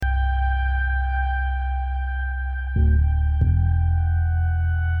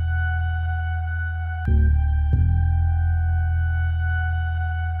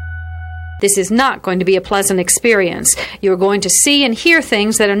This is not going to be a pleasant experience. You're going to see and hear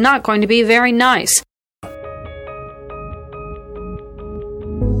things that are not going to be very nice.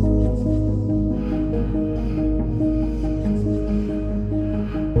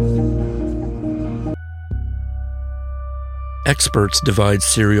 Experts divide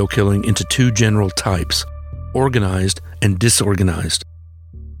serial killing into two general types, organized and disorganized.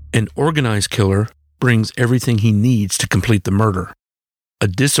 An organized killer brings everything he needs to complete the murder. A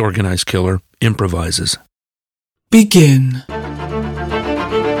disorganized killer improvises. Begin.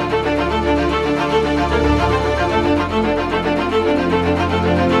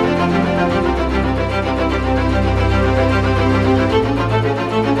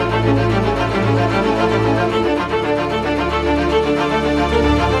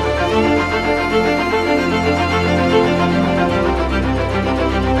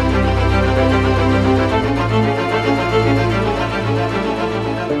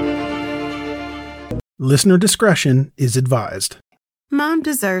 Listener discretion is advised. Mom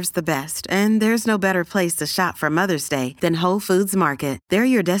deserves the best, and there's no better place to shop for Mother's Day than Whole Foods Market. They're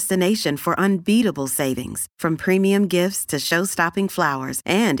your destination for unbeatable savings, from premium gifts to show-stopping flowers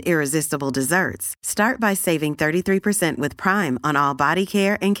and irresistible desserts. Start by saving 33% with Prime on all body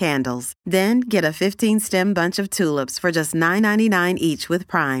care and candles. Then get a 15-stem bunch of tulips for just $9.99 each with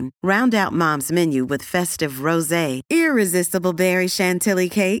Prime. Round out Mom's menu with festive rosé, irresistible berry chantilly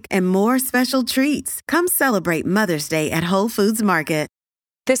cake, and more special treats. Come celebrate Mother's Day at Whole Foods Market.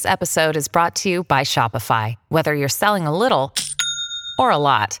 This episode is brought to you by Shopify. Whether you're selling a little or a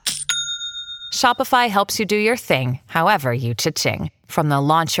lot, Shopify helps you do your thing, however you cha-ching. From the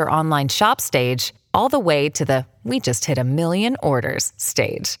launch your online shop stage, all the way to the we just hit 1 million orders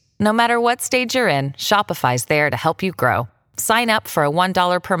stage. No matter what stage you're in, Shopify's there to help you grow. Sign up for a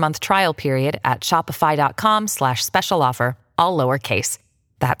 $1 per month trial period at shopify.com/special offer, all lowercase.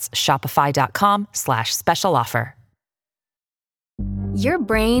 That's shopify.com/special offer. Your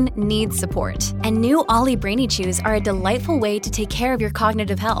brain needs support, and new Ollie Brainy Chews are a delightful way to take care of your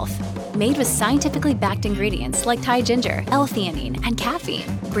cognitive health. Made with scientifically backed ingredients like Thai ginger, L-theanine, and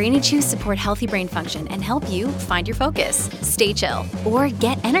caffeine, Brainy Chews support healthy brain function and help you find your focus, stay chill, or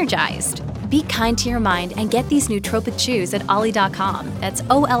get energized. Be kind to your mind and get these nootropic chews at ollie.com. That's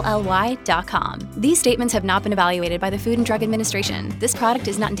OLLY.com. These statements have not been evaluated by the Food and Drug Administration. This product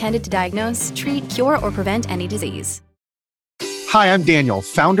is not intended to diagnose, treat, cure, or prevent any disease. Hi, I'm Daniel,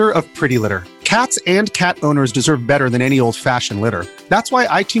 founder of Pretty Litter. Cats and cat owners deserve better than any old-fashioned litter. That's why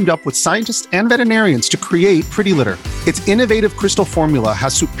I teamed up with scientists and veterinarians to create Pretty Litter. Its innovative crystal formula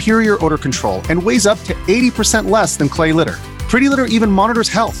has superior odor control and weighs up to 80% less than clay litter. Pretty Litter even monitors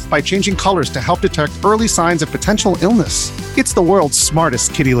health by changing colors to help detect early signs of potential illness. It's the world's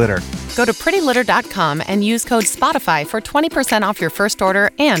smartest kitty litter. Go to prettylitter.com and use code SPOTIFY for 20% off your first order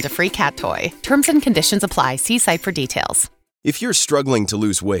and a free cat toy. Terms and conditions apply. See site for details. If you're struggling to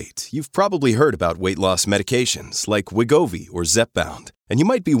lose weight, you've probably heard about weight loss medications like Wegovy or Zepbound, and you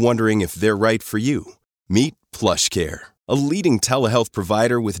might be wondering if they're right for you. Meet PlushCare, a leading telehealth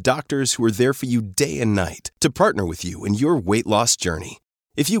provider with doctors who are there for you day and night to partner with you in your weight loss journey.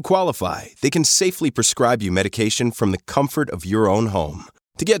 If you qualify, they can safely prescribe you medication from the comfort of your own home.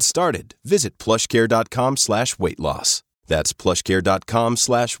 To get started, visit plushcare.com/weight-loss. That's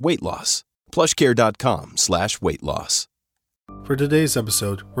plushcare.com/weight-loss. plushcare.com/weight-loss. For today's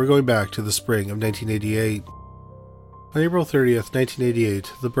episode, we're going back to the spring of 1988. On April 30th,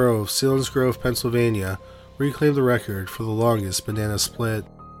 1988, the borough of Selinsgrove, Pennsylvania, reclaimed the record for the longest banana split.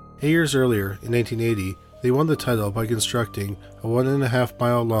 8 years earlier, in 1980, they won the title by constructing a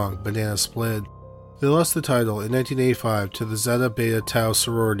 1.5-mile long banana split. They lost the title in 1985 to the Zeta Beta Tau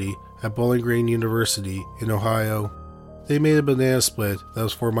sorority at Bowling Green University in Ohio. They made a banana split that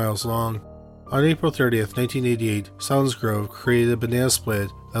was 4 miles long. On April 30th, 1988, Selinsgrove created a banana split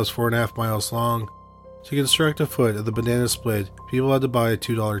that was 4.5 miles long. To construct a foot of the banana split, people had to buy a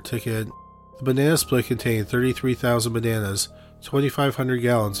 $2 ticket. The banana split contained 33,000 bananas, 2,500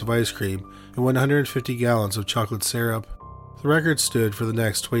 gallons of ice cream, and 150 gallons of chocolate syrup. The record stood for the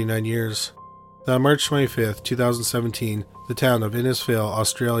next 29 years. Then on March 25th, 2017, the town of Innisfail,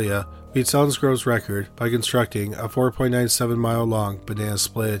 Australia, beat Selinsgrove's record by constructing a 4.97-mile long banana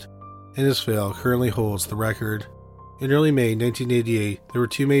split. Innisfail currently holds the record. In early May 1988, there were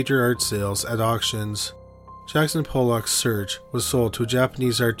 2 major art sales at auctions. Jackson Pollock's Search was sold to a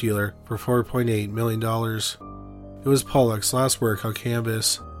Japanese art dealer for $4.8 million. It was Pollock's last work on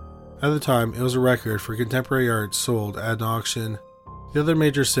canvas. At the time, it was a record for contemporary art sold at an auction. The other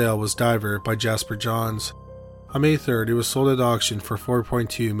major sale was Diver by Jasper Johns. On May 3rd, it was sold at auction for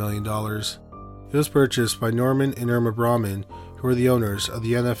 $4.2 million. It was purchased by Norman and Irma Brahman, who are the owners of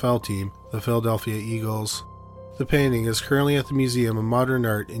the NFL team, the Philadelphia Eagles. The painting is currently at the Museum of Modern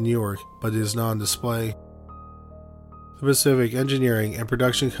Art in New York, but it is not on display. The Pacific Engineering and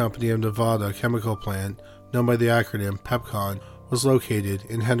Production Company of Nevada chemical plant, known by the acronym PEPCON, was located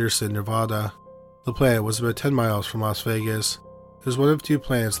in Henderson, Nevada. The plant was about 10 miles from Las Vegas. It was one of two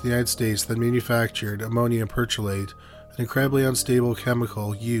plants in the United States that manufactured ammonium perchlorate, an incredibly unstable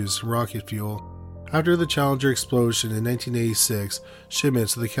chemical used in rocket fuel. After the Challenger explosion in 1986,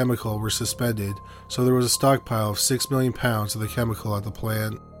 shipments of the chemical were suspended, so there was a stockpile of 6 million pounds of the chemical at the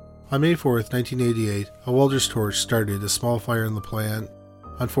plant. On May 4, 1988, a welder's torch started a small fire in the plant.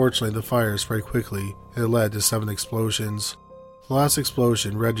 Unfortunately, the fire spread quickly, and it led to 7 explosions. The last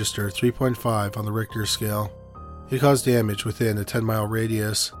explosion registered 3.5 on the Richter scale. It caused damage within a 10-mile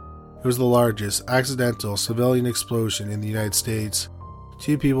radius. It was the largest accidental civilian explosion in the United States.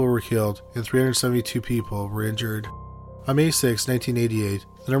 2 people were killed and 372 people were injured. On May 6, 1988,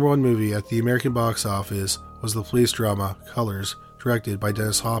 the #1 movie at the American box office was the police drama Colors, directed by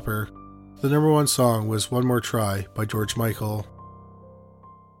Dennis Hopper. The #1 song was One More Try by George Michael.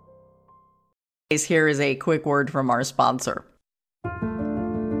 Here is a quick word from our sponsor.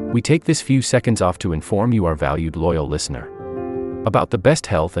 We take this few seconds off to inform you, our valued loyal listener, about the best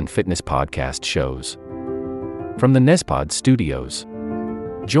health and fitness podcast shows from the Nespod Studios.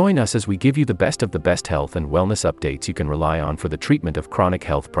 Join us as we give you the best of the best health and wellness updates you can rely on for the treatment of chronic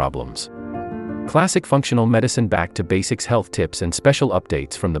health problems. Classic functional medicine back to basics health tips and special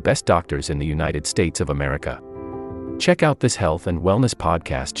updates from the best doctors in the United States of America. Check out this health and wellness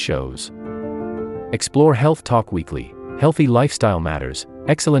podcast shows. Explore Health Talk Weekly, Healthy Lifestyle Matters,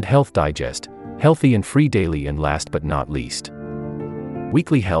 Excellent Health Digest, Healthy and Free Daily, and last but not least,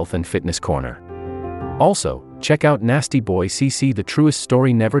 Weekly Health and Fitness Corner. Also, check out Nasty Boy CC, the truest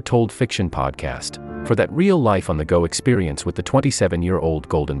story never told fiction podcast, for that real life on the go experience with the 27-year-old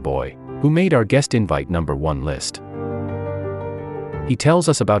golden boy, who made our guest invite #1 list. He tells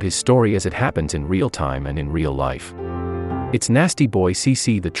us about his story as it happens in real time and in real life. It's Nasty Boy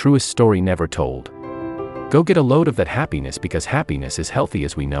CC, the truest story never told. Go get a load of that happiness, because happiness is healthy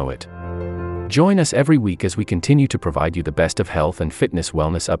as we know it. Join us every week as we continue to provide you the best of health and fitness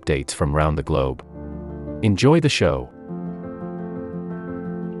wellness updates from around the globe. Enjoy the show.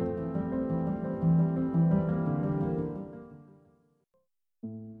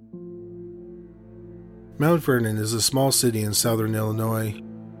 Mount Vernon is a small city in southern Illinois.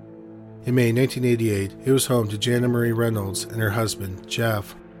 In May 1988, it was home to Jana Marie Reynolds and her husband,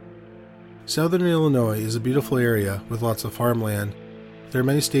 Jeff. Southern Illinois is a beautiful area with lots of farmland. There are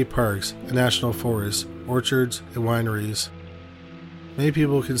many state parks, a national forest, orchards, and wineries. Many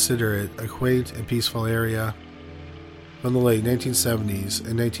people consider it a quaint and peaceful area. In the late 1970s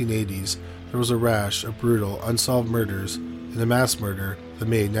and 1980s, there was a rash of brutal, unsolved murders and a mass murder that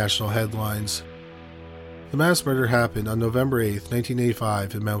made national headlines. The mass murder happened on November 8,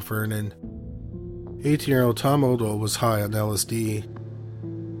 1985 in Mount Vernon. 18-year-old Tom Odell was high on LSD.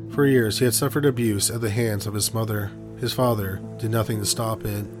 For years, he had suffered abuse at the hands of his mother. His father did nothing to stop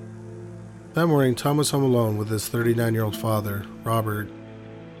it. That morning, Tom was home alone with his 39-year-old father, Robert.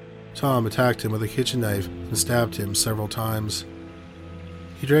 Tom attacked him with a kitchen knife and stabbed him several times.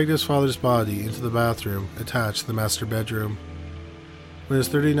 He dragged his father's body into the bathroom attached to the master bedroom. When his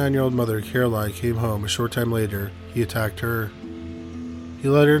 39-year-old mother, Caroline, came home a short time later, he attacked her. He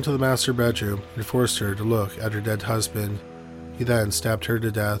led her into the master bedroom and forced her to look at her dead husband. He then stabbed her to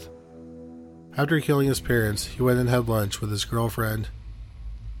death. After killing his parents, he went and had lunch with his girlfriend.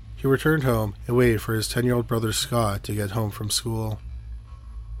 He returned home and waited for his 10-year-old brother Scott to get home from school.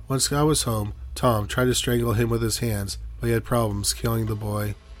 When Scott was home, Tom tried to strangle him with his hands, but he had problems killing the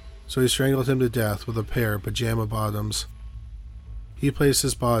boy, so he strangled him to death with a pair of pajama bottoms. He placed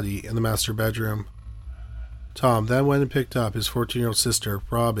his body in the master bedroom. Tom then went and picked up his 14-year-old sister,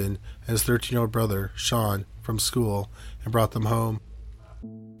 Robin, and his 13-year-old brother, Sean, from school and brought them home.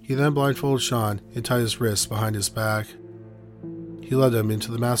 He then blindfolded Sean and tied his wrists behind his back. He led him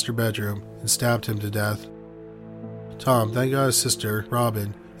into the master bedroom and stabbed him to death. Tom then got his sister,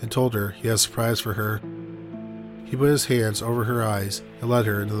 Robin, and told her he had a surprise for her. He put his hands over her eyes and led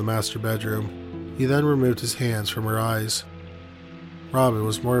her into the master bedroom. He then removed his hands from her eyes. Robin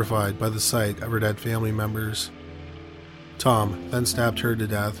was mortified by the sight of her dead family members. Tom then stabbed her to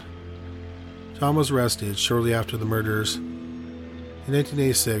death. Tom was arrested shortly after the murders. In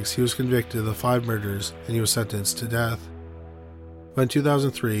 1986, he was convicted of 5 murders and he was sentenced to death. But in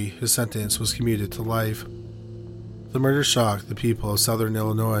 2003, his sentence was commuted to life. The murder shocked the people of southern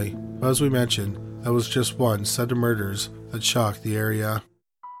Illinois, but as we mentioned, that was just one set of murders that shocked the area.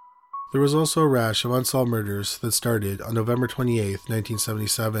 There was also a rash of unsolved murders that started on November 28,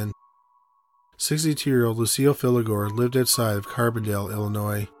 1977. 62-year-old Lucille Filligore lived outside of Carbondale,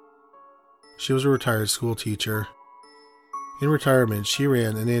 Illinois. She was a retired school teacher. In retirement, she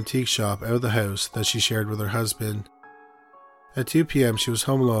ran an antique shop out of the house that she shared with her husband. At 2 p.m., she was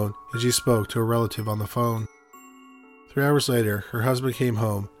home alone and she spoke to a relative on the phone. 3 hours later, her husband came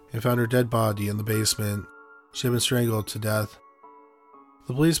home and found her dead body in the basement. She had been strangled to death.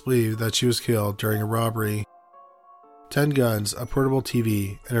 The police believe that she was killed during a robbery. 10 guns, a portable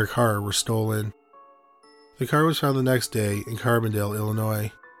TV, and her car were stolen. The car was found the next day in Carbondale,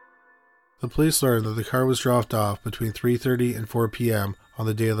 Illinois. The police learned that the car was dropped off between 3:30 and 4 p.m. on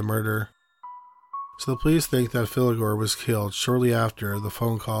the day of the murder. So the police think that Filligore was killed shortly after the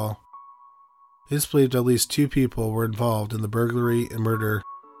phone call. It is believed at least 2 people were involved in the burglary and murder.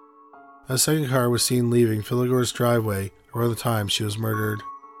 A second car was seen leaving Filligore's driveway around the time she was murdered.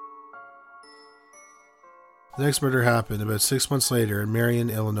 The next murder happened about 6 months later in Marion,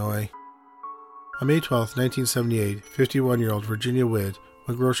 Illinois. On May 12, 1978, 51-year-old Virginia Witt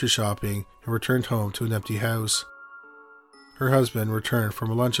went grocery shopping and returned home to an empty house. Her husband returned from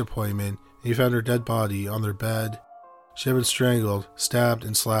a lunch appointment and he found her dead body on their bed. She had been strangled, stabbed,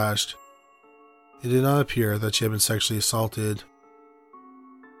 and slashed. It did not appear that she had been sexually assaulted.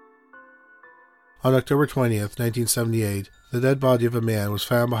 On October 20th, 1978, the dead body of a man was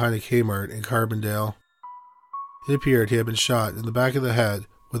found behind a Kmart in Carbondale. It appeared he had been shot in the back of the head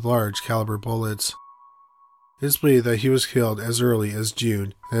with large caliber bullets. It is believed that he was killed as early as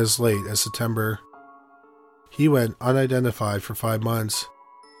June and as late as September. He went unidentified for 5 months.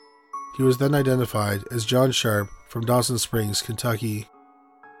 He was then identified as John Sharp from Dawson Springs, Kentucky.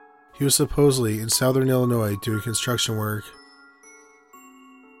 He was supposedly in southern Illinois doing construction work.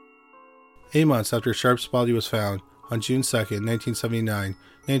 8 months after Sharp's body was found, on June 2, 1979,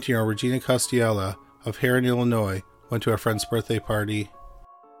 19-year-old Regina Costiella of Heron, Illinois, went to a friend's birthday party.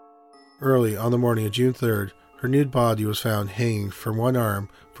 Early on the morning of June 3rd, her nude body was found hanging from one arm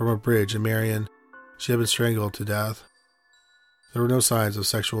from a bridge in Marion. She had been strangled to death. There were no signs of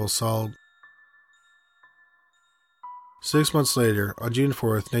sexual assault. 6 months later, on June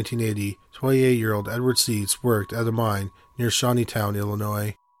 4th, 1980, 28-year-old Edward Seitz worked at a mine near Shawneetown,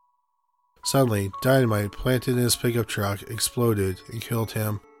 Illinois. Suddenly, dynamite planted in his pickup truck exploded and killed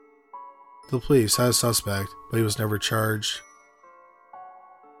him. The police had a suspect, but he was never charged.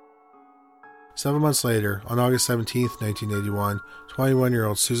 7 months later, on August 17, 1981,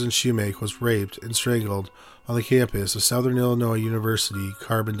 21-year-old Susan Shoemake was raped and strangled on the campus of Southern Illinois University,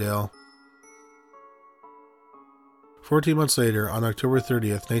 Carbondale. 14 months later, on October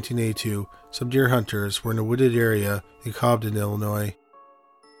 30, 1982, some deer hunters were in a wooded area in Cobden, Illinois.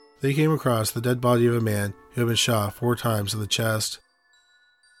 They came across the dead body of a man who had been shot 4 times in the chest.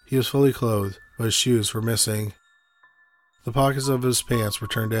 He was fully clothed, but his shoes were missing. The pockets of his pants were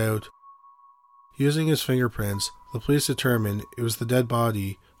turned out. Using his fingerprints, the police determined it was the dead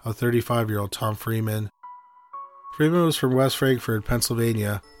body of 35-year-old Tom Freeman. Freeman was from West Frankfort,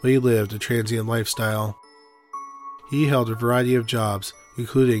 Pennsylvania, but he lived a transient lifestyle. He held a variety of jobs,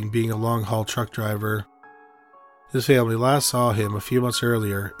 including being a long-haul truck driver. His family last saw him a few months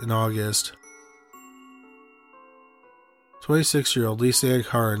earlier in August. 26-year-old Lisa Ann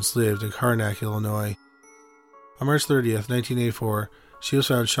Carnes lived in Karnak, Illinois. On March 30th, 1984, she was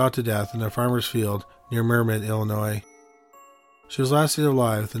found shot to death in a farmer's field near Mermont, Illinois. She was last seen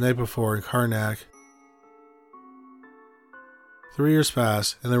alive the night before in Karnak. 3 years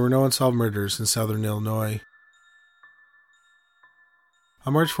passed, and there were no unsolved murders in southern Illinois.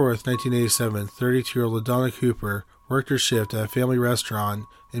 On March 4th, 1987, 32-year-old LaDonna Cooper worked her shift at a family restaurant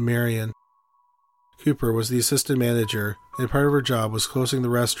in Marion. Cooper was the assistant manager, and part of her job was closing the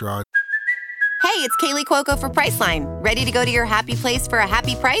restaurant. Hey, it's Kaylee Cuoco for Priceline. Ready to go to your happy place for a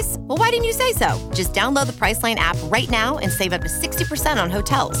happy price? Well, why didn't you say so? Just download the Priceline app right now and save up to 60% on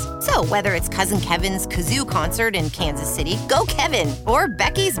hotels. So whether it's Cousin Kevin's Kazoo Concert in Kansas City, go Kevin, or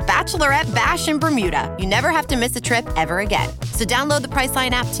Becky's Bachelorette Bash in Bermuda, you never have to miss a trip ever again. So download the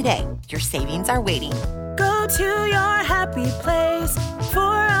Priceline app today. Your savings are waiting. Go to your happy place for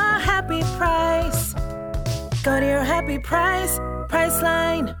a happy price. Go to your happy price,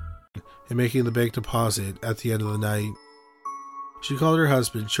 Priceline. And making the bank deposit at the end of the night. She called her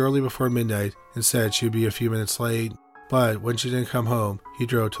husband shortly before midnight and said she would be a few minutes late, but when she didn't come home, he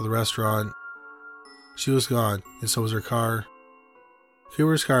drove to the restaurant. She was gone, and so was her car.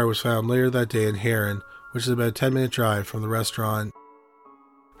 Cooper's car was found later that day in Heron, which is about a 10-minute drive from the restaurant.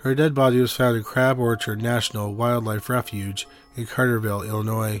 Her dead body was found in Crab Orchard National Wildlife Refuge in Carterville,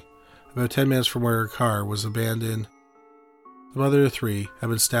 Illinois, about 10 minutes from where her car was abandoned. The mother of three had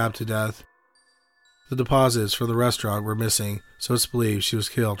been stabbed to death. The deposits for the restaurant were missing, so it's believed she was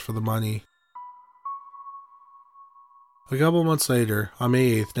killed for the money. A couple months later, on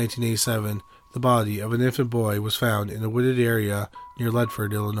May 8, 1987, the body of an infant boy was found in a wooded area near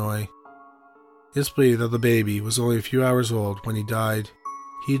Ledford, Illinois. It's believed that the baby was only a few hours old when he died.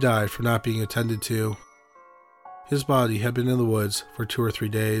 He died from not being attended to. His body had been in the woods for 2 or 3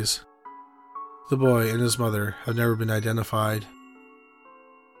 days. The boy and his mother have never been identified.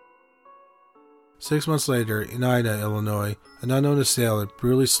 6 months later, in Ina, Illinois, an unknown assailant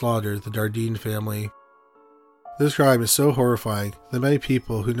brutally slaughtered the Dardine family. This crime is so horrifying that many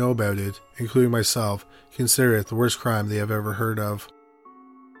people who know about it, including myself, consider it the worst crime they have ever heard of.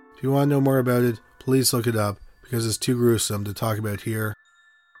 If you want to know more about it, please look it up, because it's too gruesome to talk about here.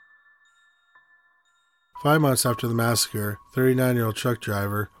 5 months after the massacre, 39-year-old truck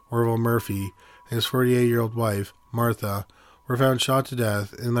driver Orville Murphy and his 48-year-old wife, Martha, were found shot to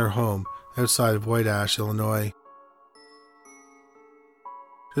death in their home outside of White Ash, Illinois.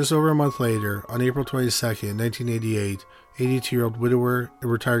 Just over a month later, on April 22, 1988, 82-year-old widower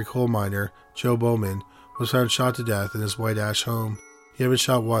and retired coal miner Joe Bowman was found shot to death in his White Ash home. He had been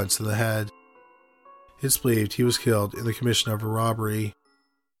shot once in the head. It's believed he was killed in the commission of a robbery.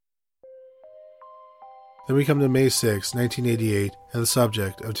 Then we come to May 6, 1988, and the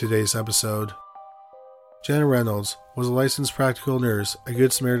subject of today's episode. Janet Reynolds was a licensed practical nurse at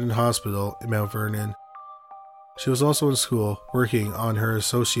Good Samaritan Hospital in Mount Vernon. She was also in school, working on her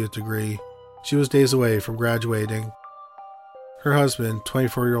associate degree. She was days away from graduating. Her husband,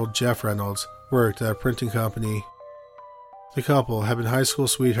 24-year-old Jeff Reynolds, worked at a printing company. The couple had been high school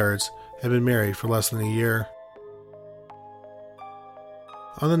sweethearts and had been married for less than a year.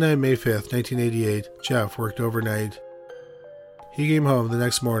 On the night of May 5, 1988, Jeff worked overnight. He came home the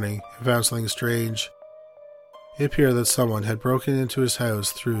next morning and found something strange. It appeared that someone had broken into his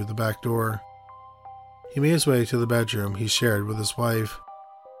house through the back door. He made his way to the bedroom he shared with his wife.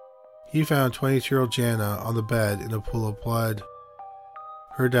 He found 22-year-old Jana on the bed in a pool of blood.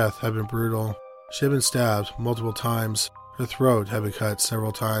 Her death had been brutal. She had been stabbed multiple times. Her throat had been cut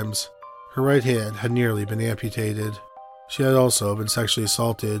several times. Her right hand had nearly been amputated. She had also been sexually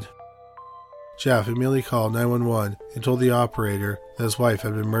assaulted. Jeff immediately called 911 and told the operator that his wife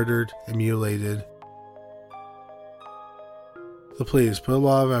had been murdered and mutilated. The police put a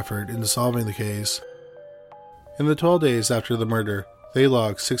lot of effort into solving the case. In the 12 days after the murder, they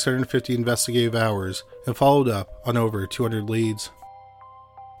logged 650 investigative hours and followed up on over 200 leads.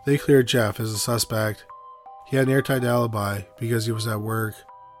 They cleared Jeff as a suspect. He had an airtight alibi because he was at work.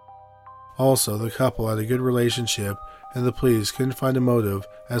 Also, the couple had a good relationship, and the police couldn't find a motive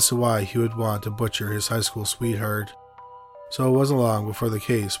as to why he would want to butcher his high school sweetheart. So it wasn't long before the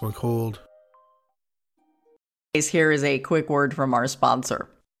case went cold. Here is a quick word from our sponsor.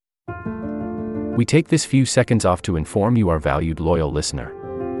 We take this few seconds off to inform you, our valued loyal listener,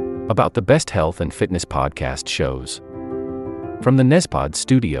 about the best health and fitness podcast shows from the Nespod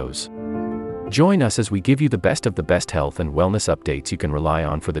Studios. Join us as we give you the best of the best health and wellness updates you can rely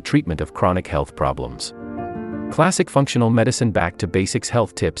on for the treatment of chronic health problems. Classic functional medicine back to basics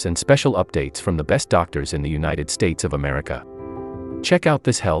health tips and special updates from the best doctors in the United States of America. Check out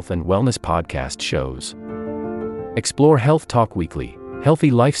this health and wellness podcast shows. Explore Health Talk Weekly,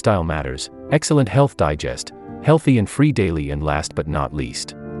 Healthy Lifestyle Matters, Excellent Health Digest, Healthy and Free Daily, and last but not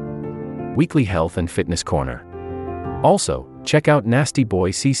least, Weekly Health and Fitness Corner. Also, check out Nasty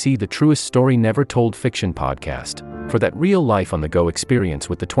Boy CC, the truest story never told fiction podcast, for that real life on the go experience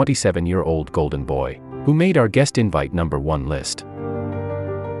with the 27-year-old golden boy, who made our guest invite #1 list.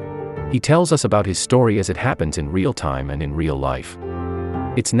 He tells us about his story as it happens in real time and in real life.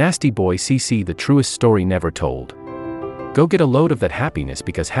 It's Nasty Boy CC, the truest story never told. Go get a load of that happiness,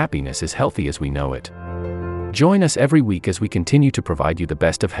 because happiness is healthy as we know it. Join us every week as we continue to provide you the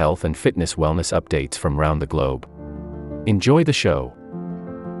best of health and fitness wellness updates from around the globe. Enjoy the show.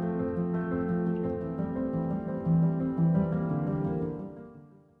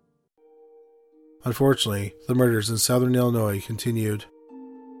 Unfortunately, the murders in southern Illinois continued.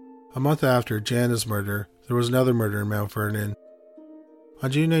 A month after Jana's murder, there was another murder in Mount Vernon. On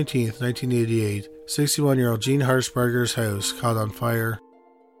June 19, 1988, 61-year-old Jean Harshbarger's house caught on fire.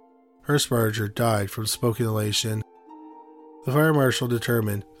 Harshbarger died from smoke inhalation. The fire marshal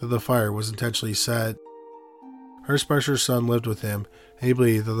determined that the fire was intentionally set. Harshbarger's son lived with him, and he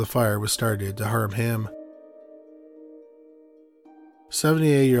believed that the fire was started to harm him.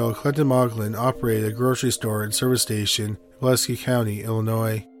 78-year-old Clinton Moglin operated a grocery store and service station in Pulaski County,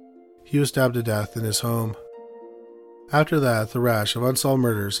 Illinois. He was stabbed to death in his home. After that, the rash of unsolved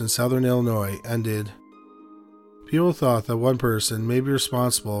murders in southern Illinois ended. People thought that one person may be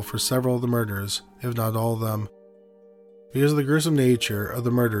responsible for several of the murders, if not all of them. Because of the gruesome nature of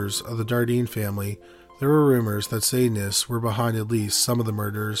the murders of the Dardine family, there were rumors that Satanists were behind at least some of the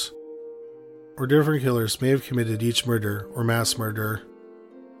murders, or different killers may have committed each murder or mass murder.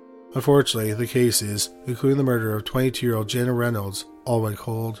 Unfortunately, the cases, including the murder of 22-year-old Janet Reynolds, all went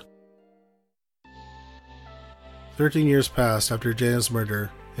cold. 13 years passed after Janet's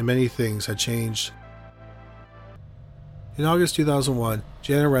murder, and many things had changed. In August 2001,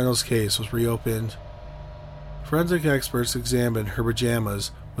 Janet Reynolds' case was reopened. Forensic experts examined her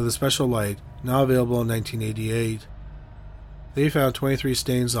pajamas with a special light not available in 1988. They found 23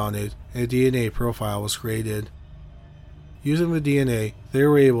 stains on it, and a DNA profile was created. Using the DNA, they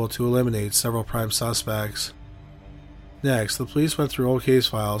were able to eliminate several prime suspects. Next, the police went through old case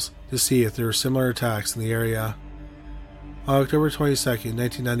files to see if there were similar attacks in the area. On October 22,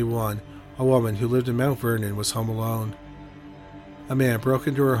 1991, a woman who lived in Mount Vernon was home alone. A man broke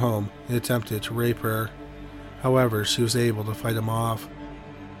into her home and attempted to rape her. However, she was able to fight him off.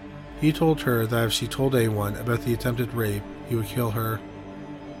 He told her that if she told anyone about the attempted rape, he would kill her.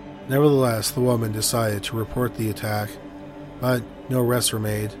 Nevertheless, the woman decided to report the attack, but no arrests were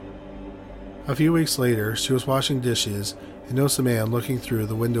made. A few weeks later, she was washing dishes and noticed a man looking through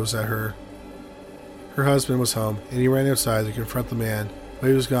the windows at her. Her husband was home, and he ran outside to confront the man, but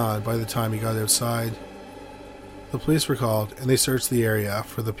he was gone by the time he got outside. The police were called, and they searched the area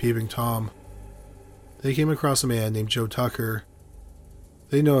for the peeping Tom. They came across a man named Joe Tucker.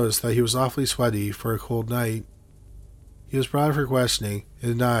 They noticed that he was awfully sweaty for a cold night. He was brought for questioning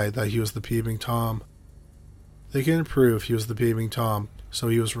and denied that he was the peeping Tom. They couldn't prove he was the peeping Tom, so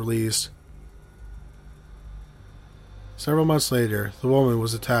he was released. Several months later, the woman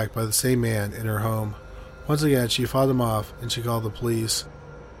was attacked by the same man in her home. Once again, she fought him off and she called the police.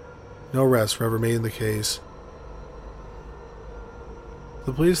 No arrests were ever made in the case.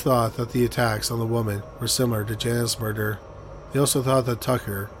 The police thought that the attacks on the woman were similar to Janet's murder. They also thought that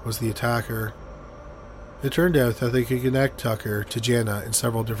Tucker was the attacker. It turned out that they could connect Tucker to Janet in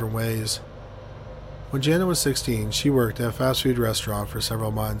several different ways. When Janet was 16, she worked at a fast food restaurant for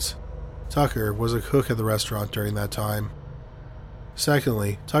several months. Tucker was a cook at the restaurant during that time.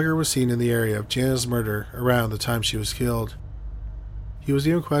 Secondly, Tucker was seen in the area of Janet's murder around the time she was killed. He was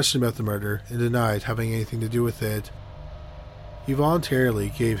even questioned about the murder and denied having anything to do with it. He voluntarily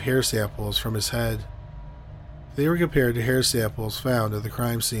gave hair samples from his head. They were compared to hair samples found at the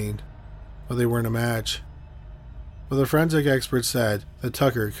crime scene, but they weren't a match. But the forensic experts said that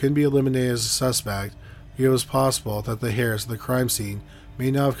Tucker couldn't be eliminated as a suspect because it was possible that the hairs at the crime scene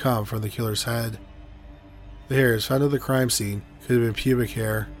may not have come from the killer's head. The hairs found at the crime scene could have been pubic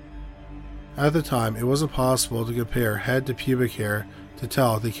hair. At the time, it wasn't possible to compare head to pubic hair to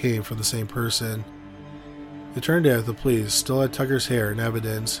tell if they came from the same person. It turned out the police still had Tucker's hair in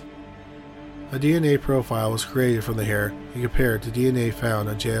evidence. A DNA profile was created from the hair and compared to DNA found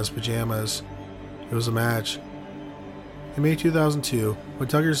on Janet's pajamas. It was a match. In May 2002, when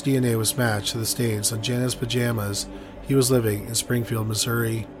Tucker's DNA was matched to the stains on Janet's pajamas, he was living in Springfield,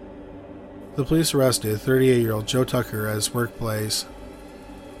 Missouri. The police arrested 38-year-old Joe Tucker at his workplace.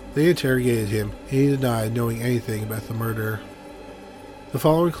 They interrogated him, and he denied knowing anything about the murder. The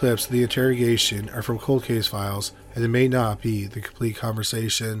following clips of the interrogation are from cold case files, and it may not be the complete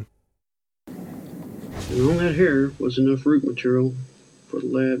conversation. And all that hair was enough root material for the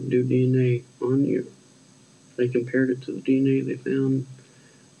lab to do DNA on you. They compared it to the DNA they found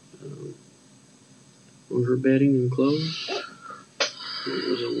on her bedding and clothes. It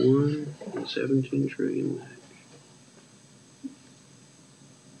was a 1 in 17 trillion match.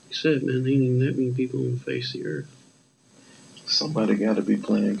 He said, man, there ain't even that many people on the face of the earth. Somebody got to be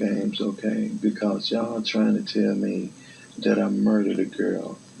playing games, okay? Because y'all trying to tell me that I murdered a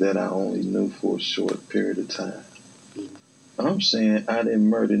girl that I only knew for a short period of time. I'm saying I didn't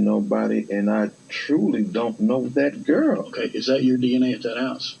murder nobody, and I truly don't know that girl. Okay, is that your DNA at that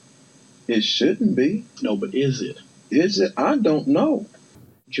house? It shouldn't be. No, but is it? Is it? I don't know.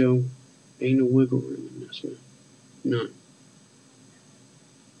 Joe, ain't no wiggle room in this, man. None.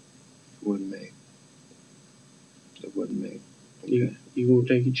 It wasn't me. It wasn't me. Okay. You won't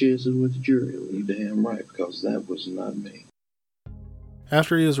take your chances with the jury on You damn right, because that was not me.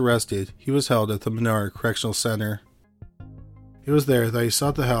 After he was arrested, he was held at the Menard Correctional Center. It was there that he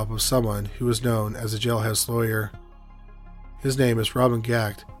sought the help of someone who was known as a jailhouse lawyer. His name is Robin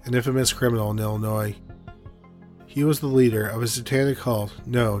Gacht, an infamous criminal in Illinois. He was the leader of a satanic cult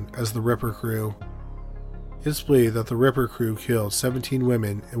known as the Ripper Crew. It's believed that the Ripper Crew killed 17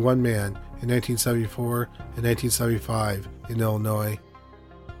 women and 1 man in 1974 and 1975 in Illinois.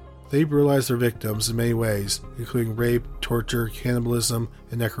 They brutalized their victims in many ways, including rape, torture, cannibalism,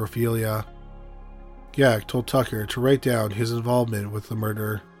 and necrophilia. Gak told Tucker to write down his involvement with the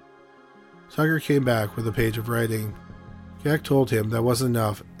murder. Tucker came back with a page of writing. Gak told him that wasn't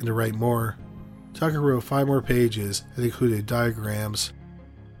enough and to write more. Tucker wrote 5 more pages and included diagrams.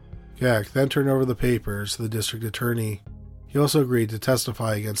 Gak then turned over the papers to the district attorney. He also agreed to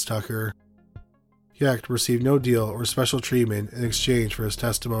testify against Tucker. Gak received no deal or special treatment in exchange for his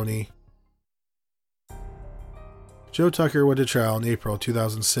testimony. Joe Tucker went to trial in April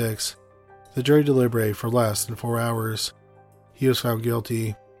 2006. The jury deliberated for less than 4 hours. He was found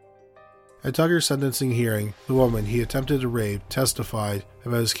guilty. At Tucker's sentencing hearing, the woman he attempted to rape testified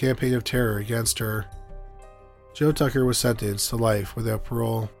about his campaign of terror against her. Joe Tucker was sentenced to life without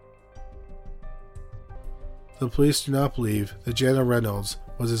parole. The police do not believe that Jana Reynolds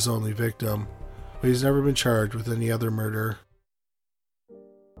was his only victim, but he's never been charged with any other murder.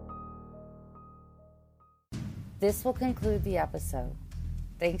 This will conclude the episode.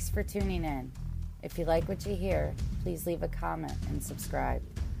 Thanks for tuning in. If you like what you hear, please leave a comment and subscribe.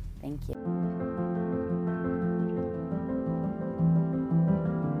 Thank you.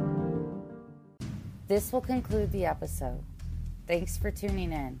 This will conclude the episode. Thanks for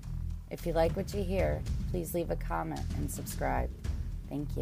tuning in. If you like what you hear, please leave a comment and subscribe. Thank you.